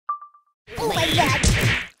Oh my god!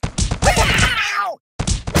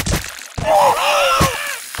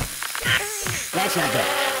 That's not good.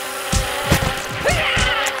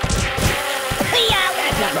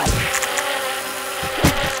 That's not right.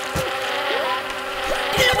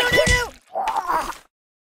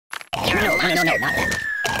 No, not that.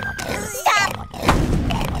 Stop!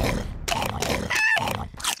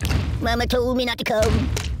 Mama told me not to come.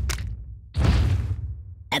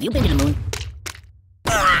 Have you been to the moon?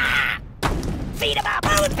 Feed him up!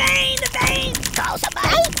 Oh, the pain! Call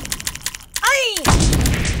somebody. Aye!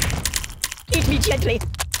 Eat me gently.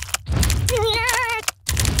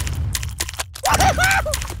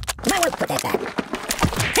 Might want to put that back.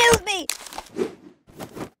 Help me!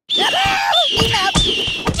 Enough!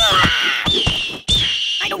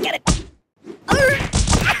 I don't get it.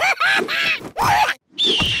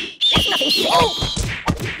 There's nothing safe. Oh!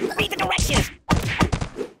 Read the directions.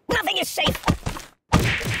 Nothing is safe.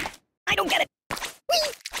 I don't get it.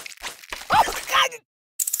 Oh, God!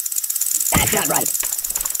 That's not right.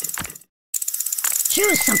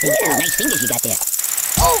 Choose something else. Nice fingers you got there.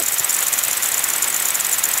 Oh!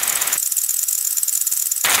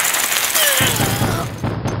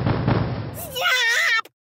 Stop!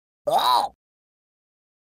 Oh!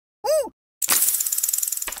 Ooh!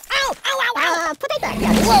 Ow! Ow! Ow! Put that back.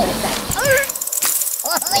 Yeah, whoa!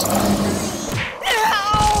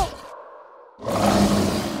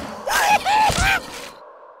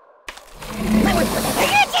 Might want to put that back.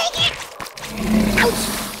 Take it! Ouch!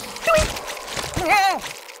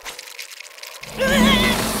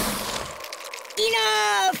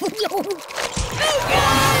 Enough!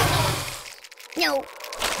 No.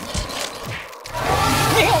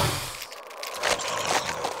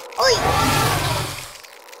 Oi!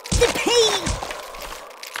 The pain!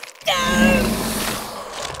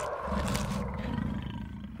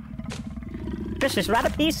 This is rather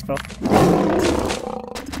peaceful.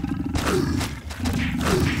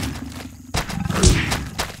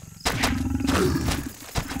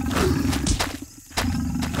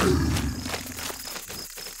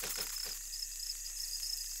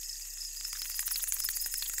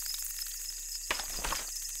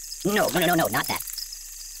 No, not that.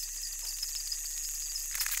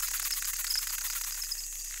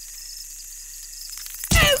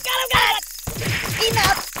 Oh, got it!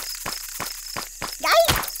 Enough!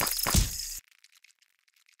 Guys!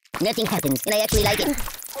 Nothing happens, and I actually like it.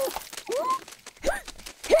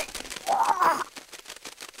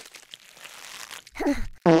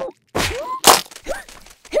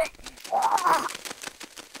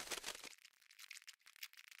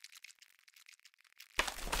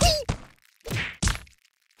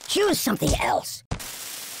 Choose something else.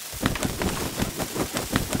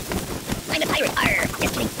 I'm a pirate. Arr!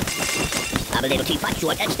 Just kidding. I'm a little teapot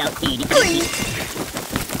short and stout.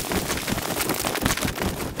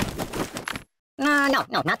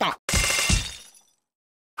 No, not that.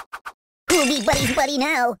 Who'll be buddy's buddy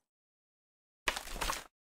now?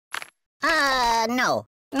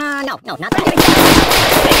 No, not that.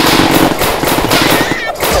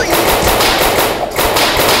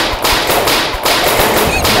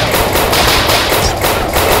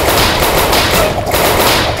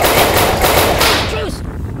 Truce!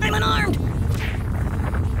 I'm unarmed!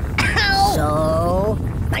 Ow! So,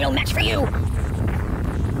 no match for you.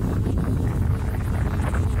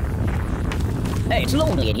 Hey, it's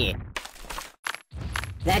lonely in here.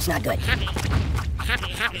 That's not good.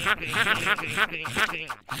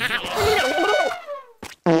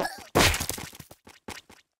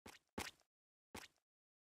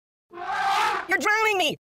 You're drowning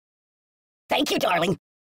me! Thank you, darling.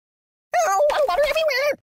 Oh, water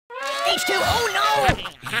everywhere! H2, oh no!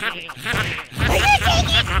 I can't take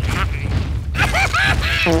it!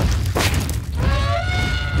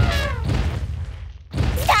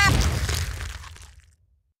 Stop!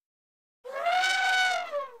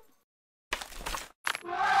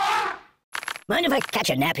 Mind if I catch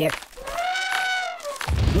a nap here?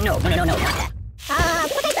 No, not that.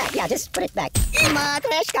 Put it back. Yeah, just put it back.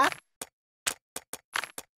 Matryoshka.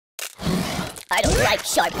 I don't like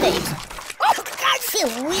sharp things. Oh, God! Sweet!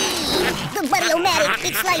 The buddy-o-matic,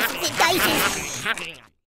 it slices, it dices.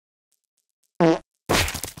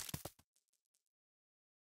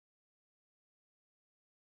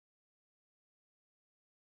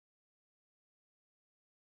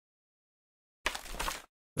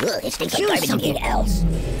 Ugh, it stinks like garbage in here. Else.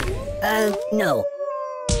 No.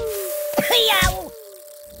 Yow!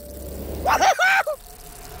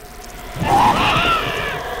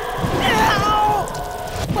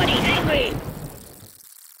 Buddy, angry!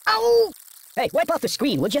 Oh! Hey, wipe off the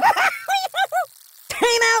screen, would you?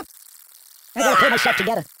 Time out! I gotta pull myself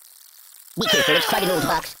together. Be careful, it's quite an old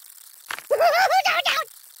box.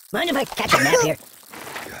 Mind if I catch a nap here?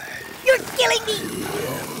 You're killing me!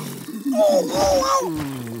 Oh!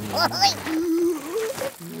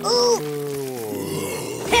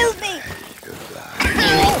 Help me!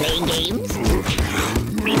 You like playing games?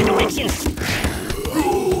 Read the directions.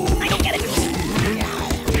 I don't get it.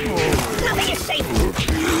 Nothing is safe.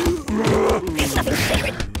 There's nothing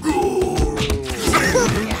sacred.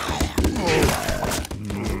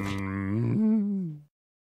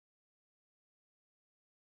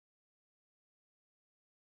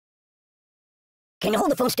 Can you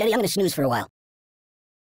hold the phone steady? I'm gonna snooze for a while.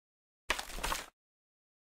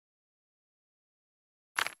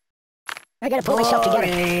 I gotta pull myself together.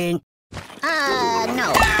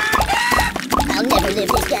 No. I'll never live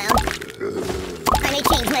this down. I may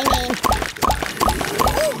change my name.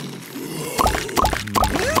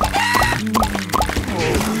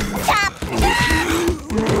 Stop!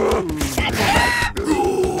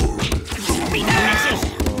 Read the directions.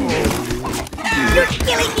 You're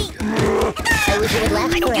killing me! I wish you would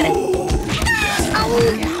laugh. I don't get it.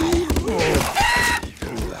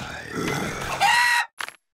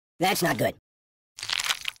 That's not good.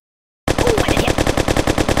 Oh, I did hit.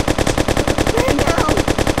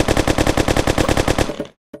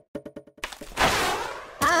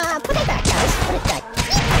 Put it back, guys. Put it back.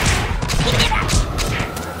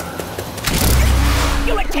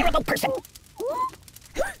 You're a terrible person.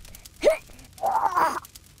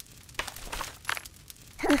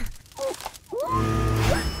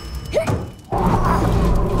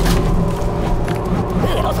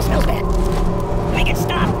 It also smells bad. Make it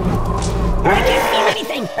stop. I can't feel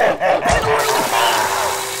anything. I'm in a world of pain.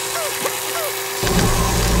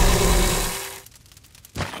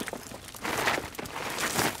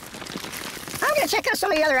 I'm gonna check out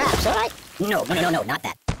some of the other apps, alright? No, not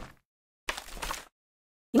that.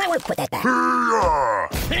 You might want to put that back. Oh!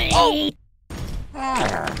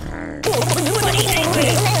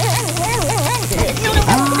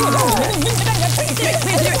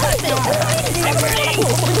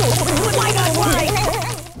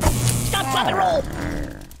 Stop, pop, and roll!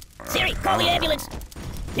 Siri, call the ambulance!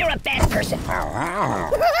 You're a bad person!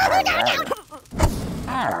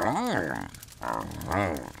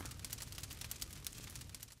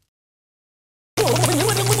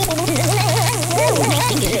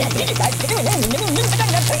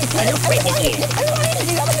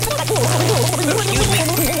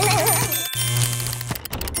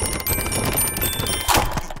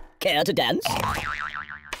 Care to dance?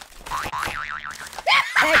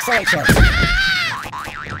 Excellent choice.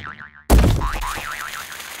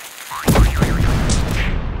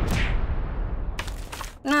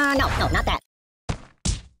 No, not that.